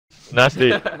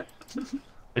Nasty,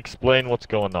 explain what's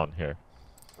going on here.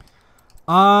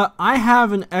 I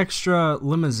have an extra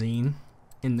limousine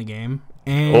in the game,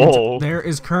 and there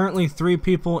is currently 3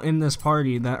 people in this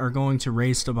party that are going to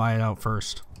race to buy it out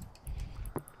first.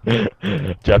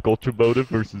 Jack Ultramotive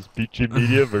versus Peachy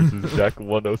Media versus Jack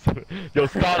 107. Yo,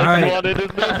 Sonic wanted in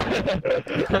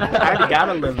this. I already got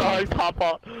a limo. Sonic's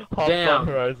hop Damn.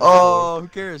 on Oh, who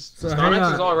cares? So Sonic's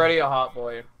is already a hot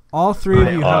boy. All 3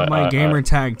 of you have my gamer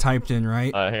tag typed in,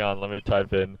 right? Hang on, let me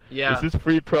type in. Yeah. This is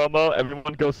free promo.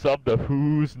 Everyone go sub to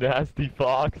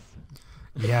WhosNastyFox.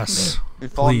 Yes.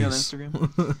 Follow me on Please.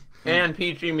 Instagram. And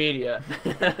Peachy Media.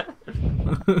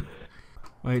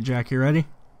 Wait, Jack, you ready?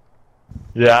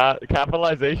 Yeah,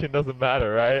 capitalization doesn't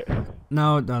matter, right?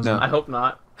 No, it doesn't. No. I hope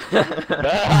not.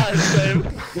 Same.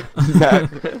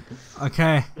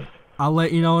 Okay, I'll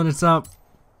let you know when it's up.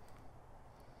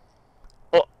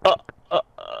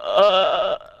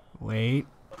 Wait.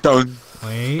 Done.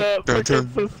 Wait.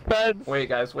 Freaking suspense. Wait,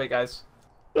 guys.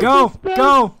 Go!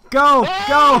 Go! Go!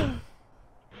 Go!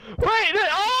 Wait!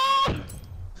 Oh!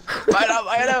 Light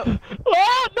up!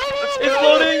 Oh, no! It's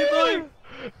loading!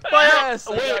 Yes!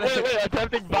 Wait,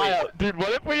 attempting buyout. Dude, what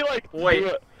if we, like, Wait. do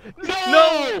it?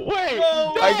 No! Wait!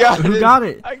 No! I got it! Who got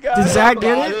it? I got Did it! Zach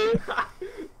get it?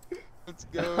 Let's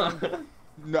go.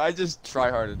 No, I just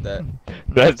try-harded that.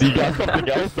 You got something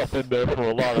else up in there for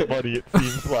a lot of money, it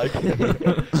seems like.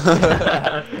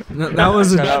 That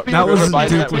was a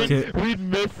duplicate. We'd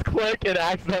misclick and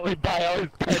accidentally buy out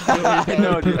his 10 I million.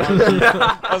 know, dude.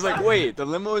 I was like, wait, the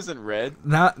limo isn't red?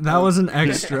 That was an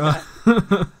extra.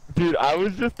 Dude, I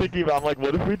was just thinking about, like,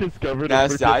 what if we discovered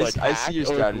Nasty, a freaking, like, I see your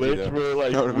hack or strategy, glitch though. where,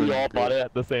 like, That would've we been all bought great. it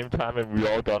at the same time and we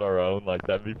all got our own? Like,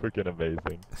 that'd be freaking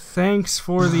amazing. Thanks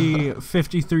for the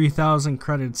 53,000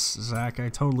 credits, Zach. I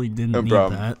totally didn't No need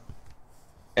problem. that.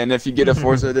 And if you get a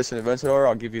Forza Edition Aventador,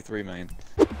 I'll give you 3 million.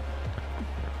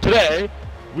 Today,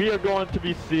 we are going to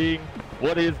be seeing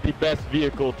what is the best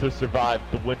vehicle to survive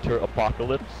the winter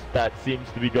apocalypse that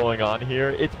seems to be going on here.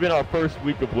 It's been our first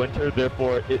week of winter,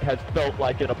 therefore it has felt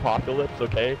like an apocalypse,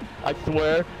 okay? I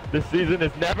swear, this season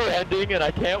is never ending and I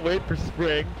can't wait for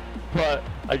spring, but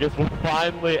I guess we'll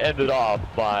finally end it off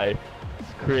by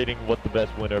creating what the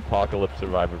best winter apocalypse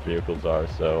survivor vehicles are.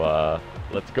 So,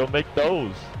 let's go make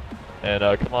those. And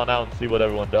come on out and see what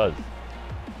everyone does.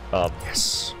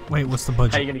 Yes. Wait, what's the How you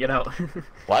budget? gonna get out?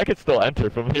 Well, I could still enter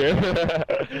from here.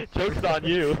 Joke's on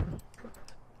you.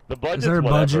 The budget's there a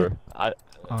whatever. budget?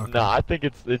 Okay. No, I think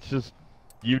it's just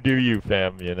you do you,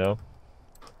 fam. You know.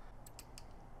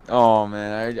 Oh,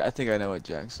 man, I think I know what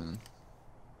Jackson.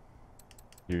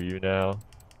 Do you now?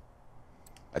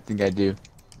 I think I do.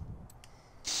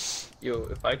 Yo,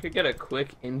 if I could get a quick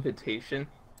invitation,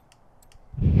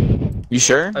 You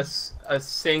sure? a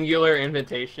singular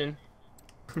invitation.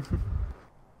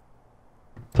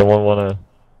 Someone wanna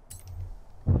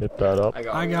hit that up?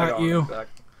 I got one you. from Zach.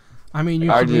 I mean,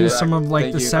 you I could do. use some of like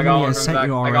Thank the you. 70 I got I one from sent Zach.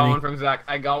 you I got one already. from Zach.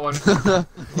 I got one. Oh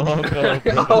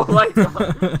no! Oh my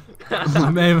god.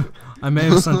 I may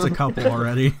have sent a couple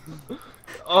already.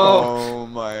 Oh. Oh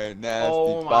my nasty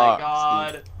Oh my box,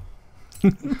 god.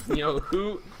 Yo,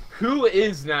 who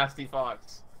is Nasty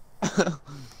Fox? dude.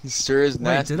 He sure is Wait,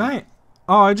 nasty. did I?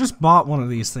 Oh, I just bought one of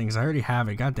these things. I already have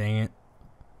it. God dang it.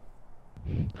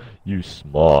 You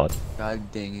smart.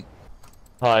 God dang it.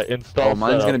 Alright, install. Oh,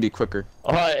 mine's setup. gonna be quicker.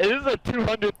 Alright, it is a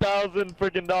 $200,000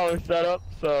 freaking dollar setup,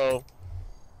 so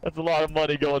that's a lot of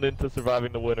money going into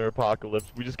surviving the winter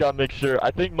apocalypse. We just gotta make sure.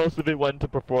 I think most of it went to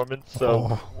performance,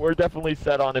 so we're definitely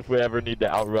set on if we ever need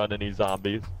to outrun any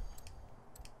zombies.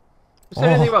 Who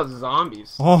said anything about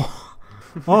zombies? Oh.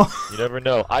 Oh. You never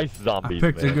know. Ice I zombies,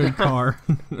 picked man. a good car.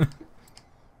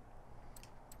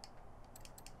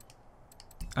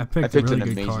 I picked a an really good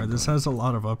amazing car. This car. has a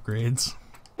lot of upgrades.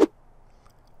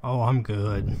 Oh, I'm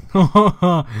good.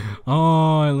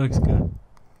 Oh, it looks good.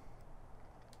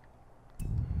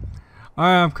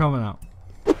 Alright, I'm coming out.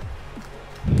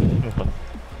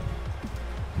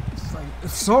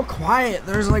 It's so quiet.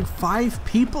 There's like 5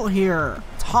 people here.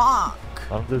 Talk.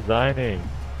 I'm designing.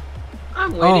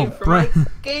 I'm waiting for my Brent.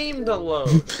 game to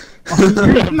load.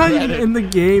 You're not even in the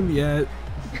game yet.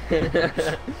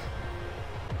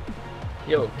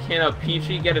 Yo, can a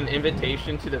Peachy get an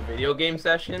invitation to the video game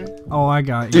session? Oh, I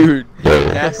got you. Dude,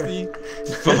 nasty.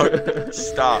 Fuck.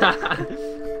 Stop.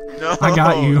 No. I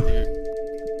got you.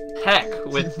 Dude. Heck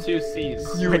with 2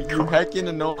 C's. You heckin'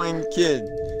 annoying kid.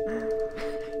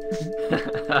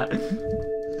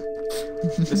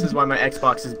 This is why my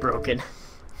Xbox is broken.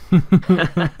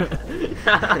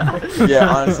 Yeah,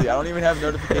 honestly, I don't even have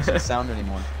notification sound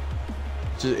anymore.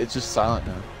 It's just silent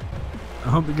now. I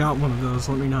hope you got one of those.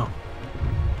 Let me know.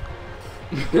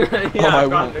 Yeah, I I've gotten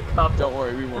won't. a couple. Don't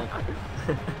worry, we won't.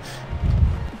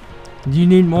 Do you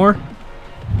need more?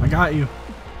 I got you.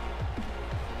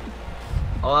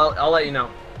 I'll let you know.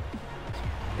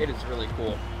 It is really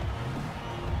cool.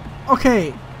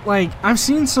 Okay, like, I've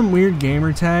seen some weird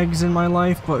gamer tags in my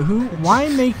life, but why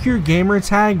make your gamer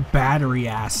tag battery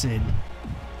acid?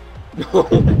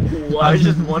 What? I was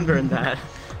just wondering that.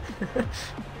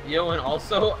 Yo, and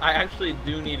also, I actually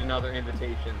do need another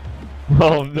invitation.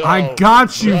 Oh no. I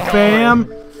got you,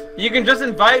 fam! You can just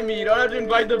invite me. You don't have to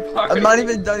invite the party. I'm not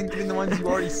even done getting the ones you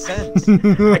already sent.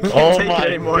 Oh take it my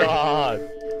anymore. god.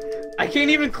 I can't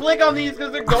even click on these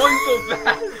because they're going so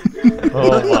fast.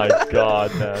 Oh my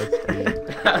god,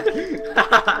 Nasty.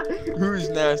 Who's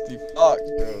nasty? Fuck,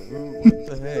 bro. What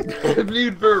the heck?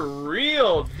 Dude, for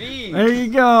real, geez. There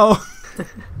you go.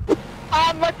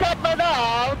 I'm a coming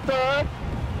out.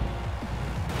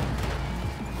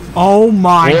 Oh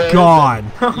my Where is god.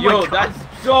 Yo, that's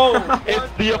so. It's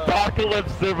what the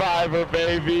apocalypse survivor,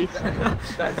 baby.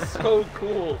 That's so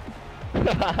cool.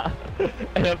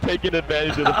 And I'm taking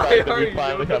advantage of the I fact that we already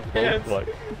finally know have the both pants. like.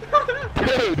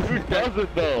 Dude, who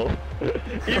doesn't though?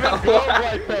 Even girls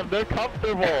like them, they're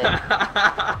comfortable.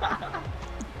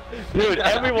 Dude,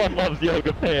 everyone loves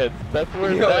yoga pants. That's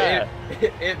where it's Yo, at.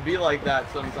 it be like that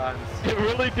sometimes. It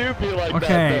really do be like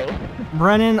Okay, that though.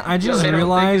 Brennan, I just they don't think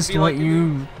realized it'd be what like it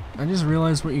you... I just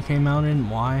realized what you came out in.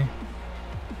 Why?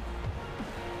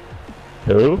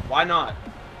 Who? Why not?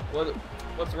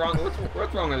 What's wrong?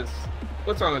 What's wrong with this?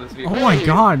 What's wrong with this vehicle? Oh my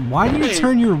god, why do you Hey,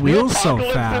 turn your wheels so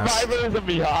the apocalypse fast? survivor is a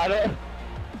Miata.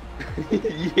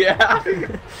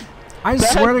 Yeah. I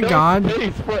That swear has to no God,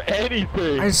 space for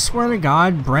anything. I swear to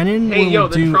God, Brennan Hey, yo, will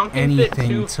the do trunk can fit anything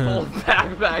two full to...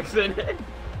 backpacks in it.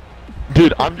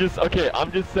 Dude, I'm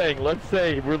just saying, let's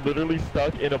say we're literally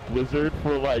stuck in a blizzard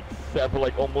for like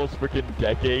almost freaking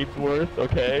decades worth,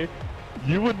 okay?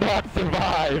 You would not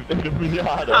survive in a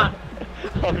Miata.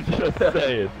 I'm just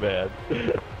saying, man.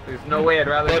 There's no way I'd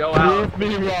rather But go prove out.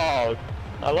 me wrong.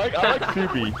 I like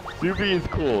Subi. Subi is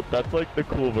cool. That's like the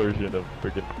cool version of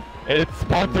freaking. And it's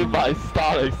sponsored by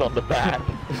Starix on the back.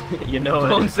 You know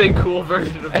Don't it. say cool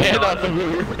version of And on Miata. the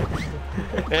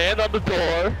roof. And on the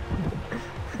door.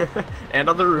 And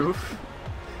on the roof.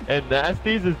 And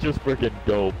Nasty's is just freaking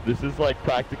dope. This is like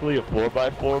practically a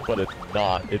 4x4, but it's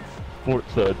not. It's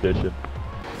Forza edition.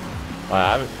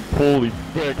 I haven't. Holy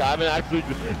frick! I haven't actually.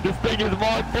 This thing is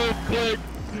more full click.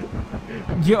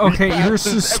 Yeah, okay, your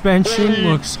Fastest suspension employee.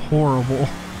 looks horrible.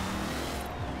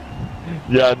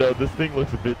 Yeah, no, this thing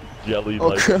looks a bit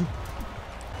jelly-like. Okay.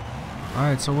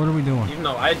 Alright, so what are we doing? Even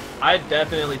though I'd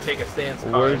definitely take a stance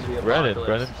car Where's into the Brennan?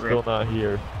 apocalypse. Brennan's still not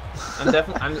here. I'm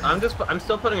definitely. I'm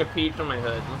still putting a peach on my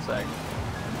hood. One sec.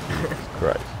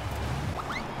 Christ.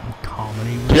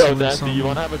 Comedy. Yo, or Nasty, something? you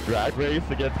wanna have a drag race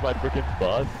against my freaking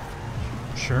bus?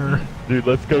 Sure. Dude,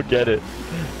 let's go get it.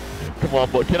 Come on,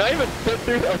 boy. Can I even fit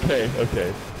through? Okay.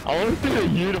 I want to see the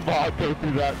Unimog go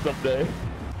through that someday.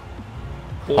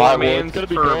 Poor Alright, well, man's it's gonna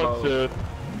be turbo. going soon.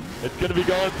 It's gonna be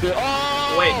going soon.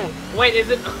 Oh! Wait, is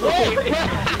it? Wait!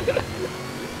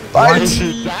 Bye. Dude,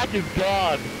 Zach is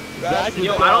gone. Zach is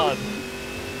Yo, I gone. don't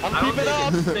I'm think keeping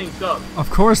up. this syncs up. Of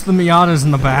course the Miata's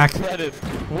in the back. Brennan,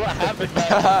 what happened, man?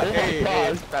 Oh my Hey,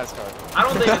 gosh. fast car. I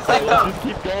don't think it syncs up Just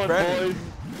keep going, Brennan. boys.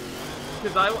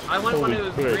 because I went when Holy it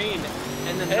was frick. green,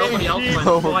 and then Hey, nobody else sheep. went,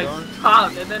 Oh, so I God.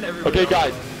 stopped, and then everybody. Okay, else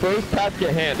guys, went. first task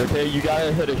at hand, okay? You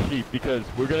gotta hit a sheep because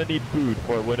we're gonna need food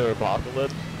for a winter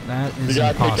apocalypse. That You is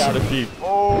gotta take out impossible. a sheep.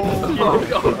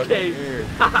 Oh. Okay. Weird.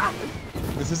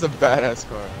 This is a badass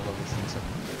car. I love this thing so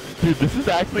much. Dude, this is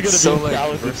actually gonna So, be a like,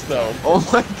 challenge versatile. itself. Oh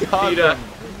my god.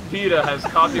 PETA has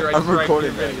copyright I'm strike your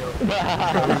recording that.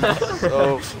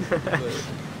 video. So.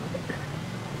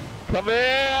 Come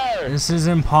here! This is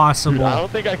Dude, impossible. I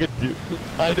don't think I could do.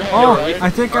 I know, Oh, right? I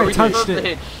think Are I we touched supposed to it.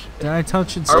 hit? Did I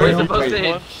touch its Are we tail? supposed to Wait,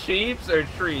 hit what? sheeps or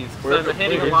trees? Where- Because I'm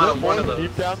hitting wait, a lot is of there one of more those.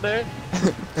 sheep down there?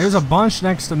 There's a bunch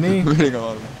next to me. Hitting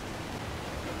on.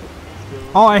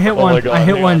 Oh, I hit Oh my one. God, I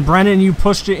hit hang one. on. Brennan, you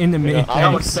pushed it into me. Yeah, I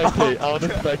wanna Thanks. spectate. I wanna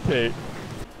spectate.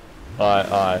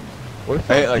 Alright. Where's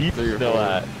I hit the like deep 3 or snow 4.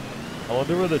 at? I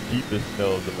wonder where the deepest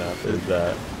snow of the map is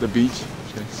at. The beach.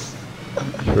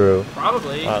 True.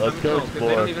 Probably. Alright, let's go Because they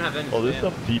explore. don't even have any Oh, there's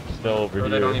sand. some deep snow over Or here.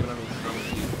 they don't even have any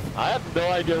snow. I have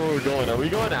no idea where we're going. Are we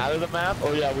going out of the map?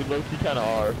 Oh yeah, we low-key kinda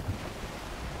are.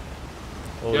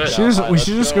 Oh, Good. yeah, We should just, alright, we let's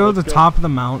should just go to the let's top of the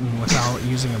mountain without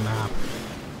using a map.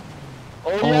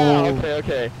 Oh yeah, Oh.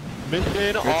 okay.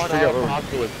 Mission to on figure out our where-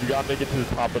 apocalypse. We gotta make it to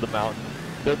the top of the mountain.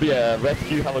 There'll be a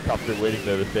rescue helicopter waiting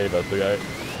there to save us, okay?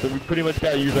 So we pretty much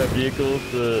gotta use our vehicles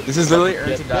to... This is literally earn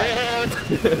get to die.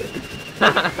 there.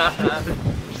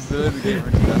 literally the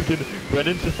gamer.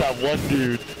 Brennan's just that one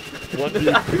dude. One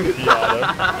dude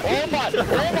Miata.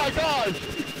 Oh my gosh!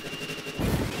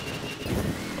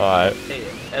 Alright. Hey,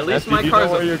 at least Nasty, my do you know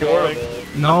car's where you're going?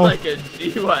 affordable. No. Not like a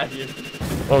G-Wagon.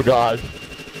 Oh gosh.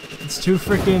 It's too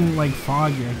freaking like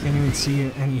foggy. I can't even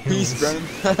see any hills. Peace, Brennan.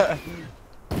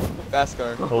 Fast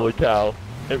car. Holy cow.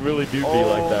 It really do be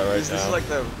like that right this now. is like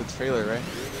the trailer, right?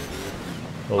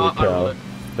 Holy I cow. would.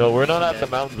 No, we're not at the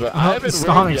mountains. Right? I Oh, haven't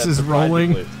Stonix raced yet, is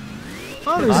rolling. surprisingly.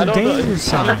 Oh, there's I a don't know. danger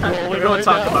sign. We don't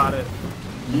talk about it.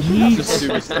 Yeet. Just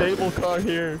super A snack. stable car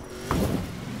here.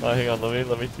 Oh, hang on.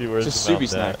 Let me see where's Just the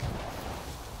super mountain snack. at.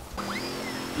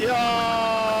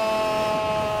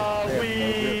 Yeah,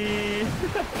 wee.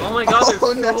 Oh my god, there's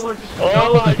Oh, so next- much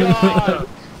Oh my god.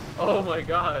 Oh my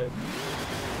god.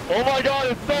 Oh my god,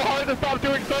 it's so hard to stop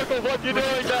doing circles. What you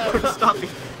doing now? Stop me.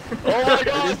 Oh my It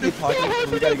god, is the it's so hard apocalypse.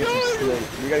 to We gotta get get some going.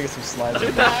 slides. We gotta get some slides.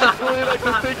 It's actually like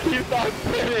the thing keeps on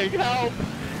spinning. Help!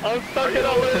 I'm stuck in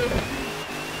a loop.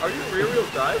 Are you rear-wheel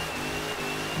drive?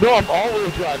 No, I'm all-wheel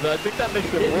drive, and I think that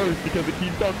makes it worse because it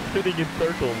keeps on spinning in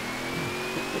circles.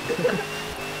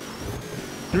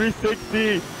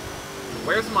 360.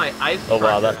 Where's my ice Oh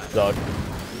wow, crusher that at? sucked.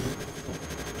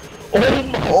 Oh my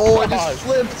Oh, I god! just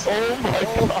flipped. Oh my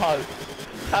god!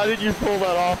 How did you pull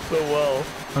that off so well?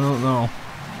 I don't know.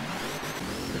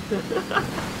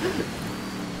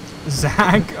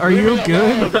 Zach, are you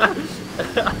good?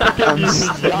 Fucking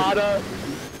Miata.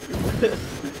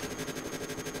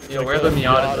 Yo, where the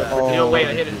Miatas at? Oh, Yo, wait,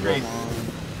 I hit a come tree. on.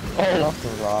 Oh, Off the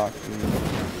rock, dude.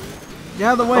 Get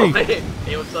out of the Oh, way.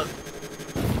 hey, what's up?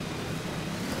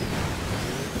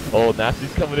 oh,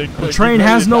 Nasty's coming in quick. The train He's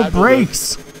ready has to no tackle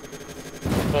brakes. this.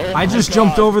 Oh I my just god.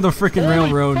 jumped over the freaking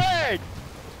railroad. Holy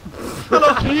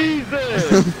frick!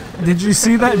 Jesus! Did you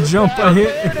see that jump I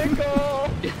hit? Vertical!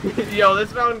 Yo,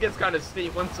 this mountain gets kind of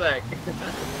steep. 1 sec.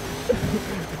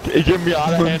 Is your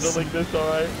Miata handling this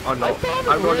alright? Oh no, I found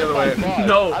I'm it going the other way. weird by far.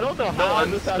 No, I don't know no, how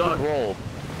I'm this stuck. hasn't rolled.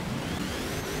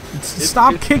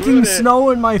 Stop it's kicking doing it.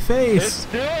 snow in my It's face.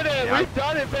 doing it! Yeah. We've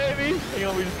done it, baby! Hang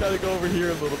on, we just gotta go over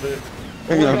here a little bit.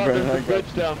 Hang Oh my on, god, Brennan, there's I a got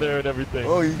bridge down there and everything.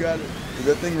 Oh, you got it. Is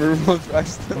that thing rear-wheel drive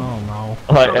still? Oh no.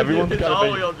 Alright, No, everyone's it's gotta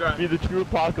all-wheel drive. be the true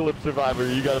apocalypse survivor.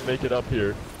 You gotta make it up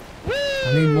here. I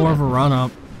need more of a run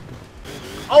up.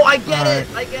 Oh, I get Alright.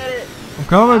 it! I get it! I'm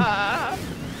coming. Ah.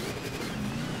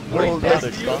 Wait, Wait, Dex,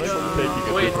 Dex, you Sonic is taking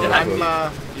a Wait, different Dex,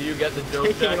 road. do you get the joke,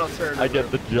 Taking an Dex? alternative. I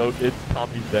get the joke. It's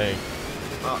Tommy saying.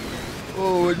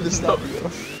 Oh, where did this stop go?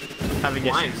 Having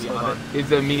Why issues. Hold on.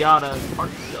 is a Miata part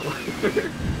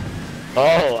seller.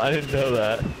 Oh, I didn't know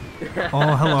that.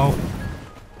 Oh, hello.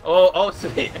 oh,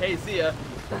 sweet. Hey, see ya.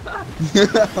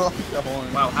 The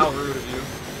horn. Wow, how rude of you.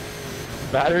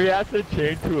 Battery acid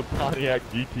chained to a Pontiac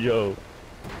GTO.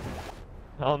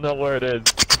 I don't know where it is.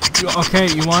 Okay,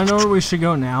 you want to know where we should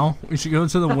go now? We should go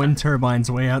to the wind turbines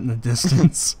way out in the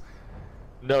distance.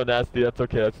 No, Nasty, that's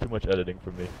okay. That's too much editing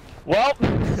for me. Well,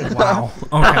 Wow.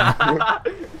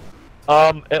 Okay.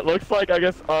 it looks like I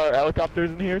guess our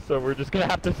helicopter's in here, so we're just gonna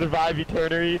have to survive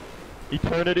eternity in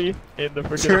the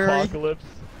freaking Eternity. apocalypse.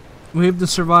 We have to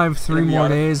survive 3 more Miata.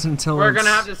 days until We're it's...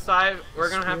 gonna have to survive. We're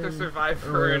gonna have to survive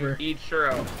Or for whatever. each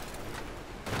churro.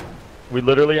 We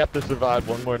literally have to survive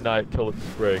one more night until it's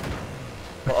spring.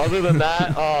 But other than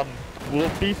that, we'll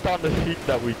feast on the sheep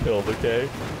that we killed. Okay.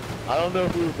 I don't know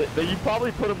who. You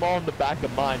probably put them all in the back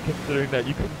of mine, considering that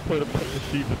you couldn't put a bunch of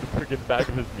sheep in the freaking back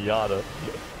of his Miata.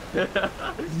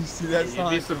 You see that You'd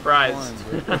sign? be surprised.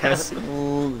 Come on, bro. Yes.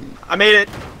 Holy. I made it.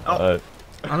 Oh,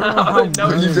 I don't know how... No,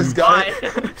 You just got it.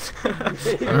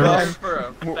 You're Alright. going for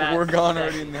a fat We're gone sec.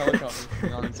 already in the helicopter.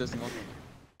 Non-existent.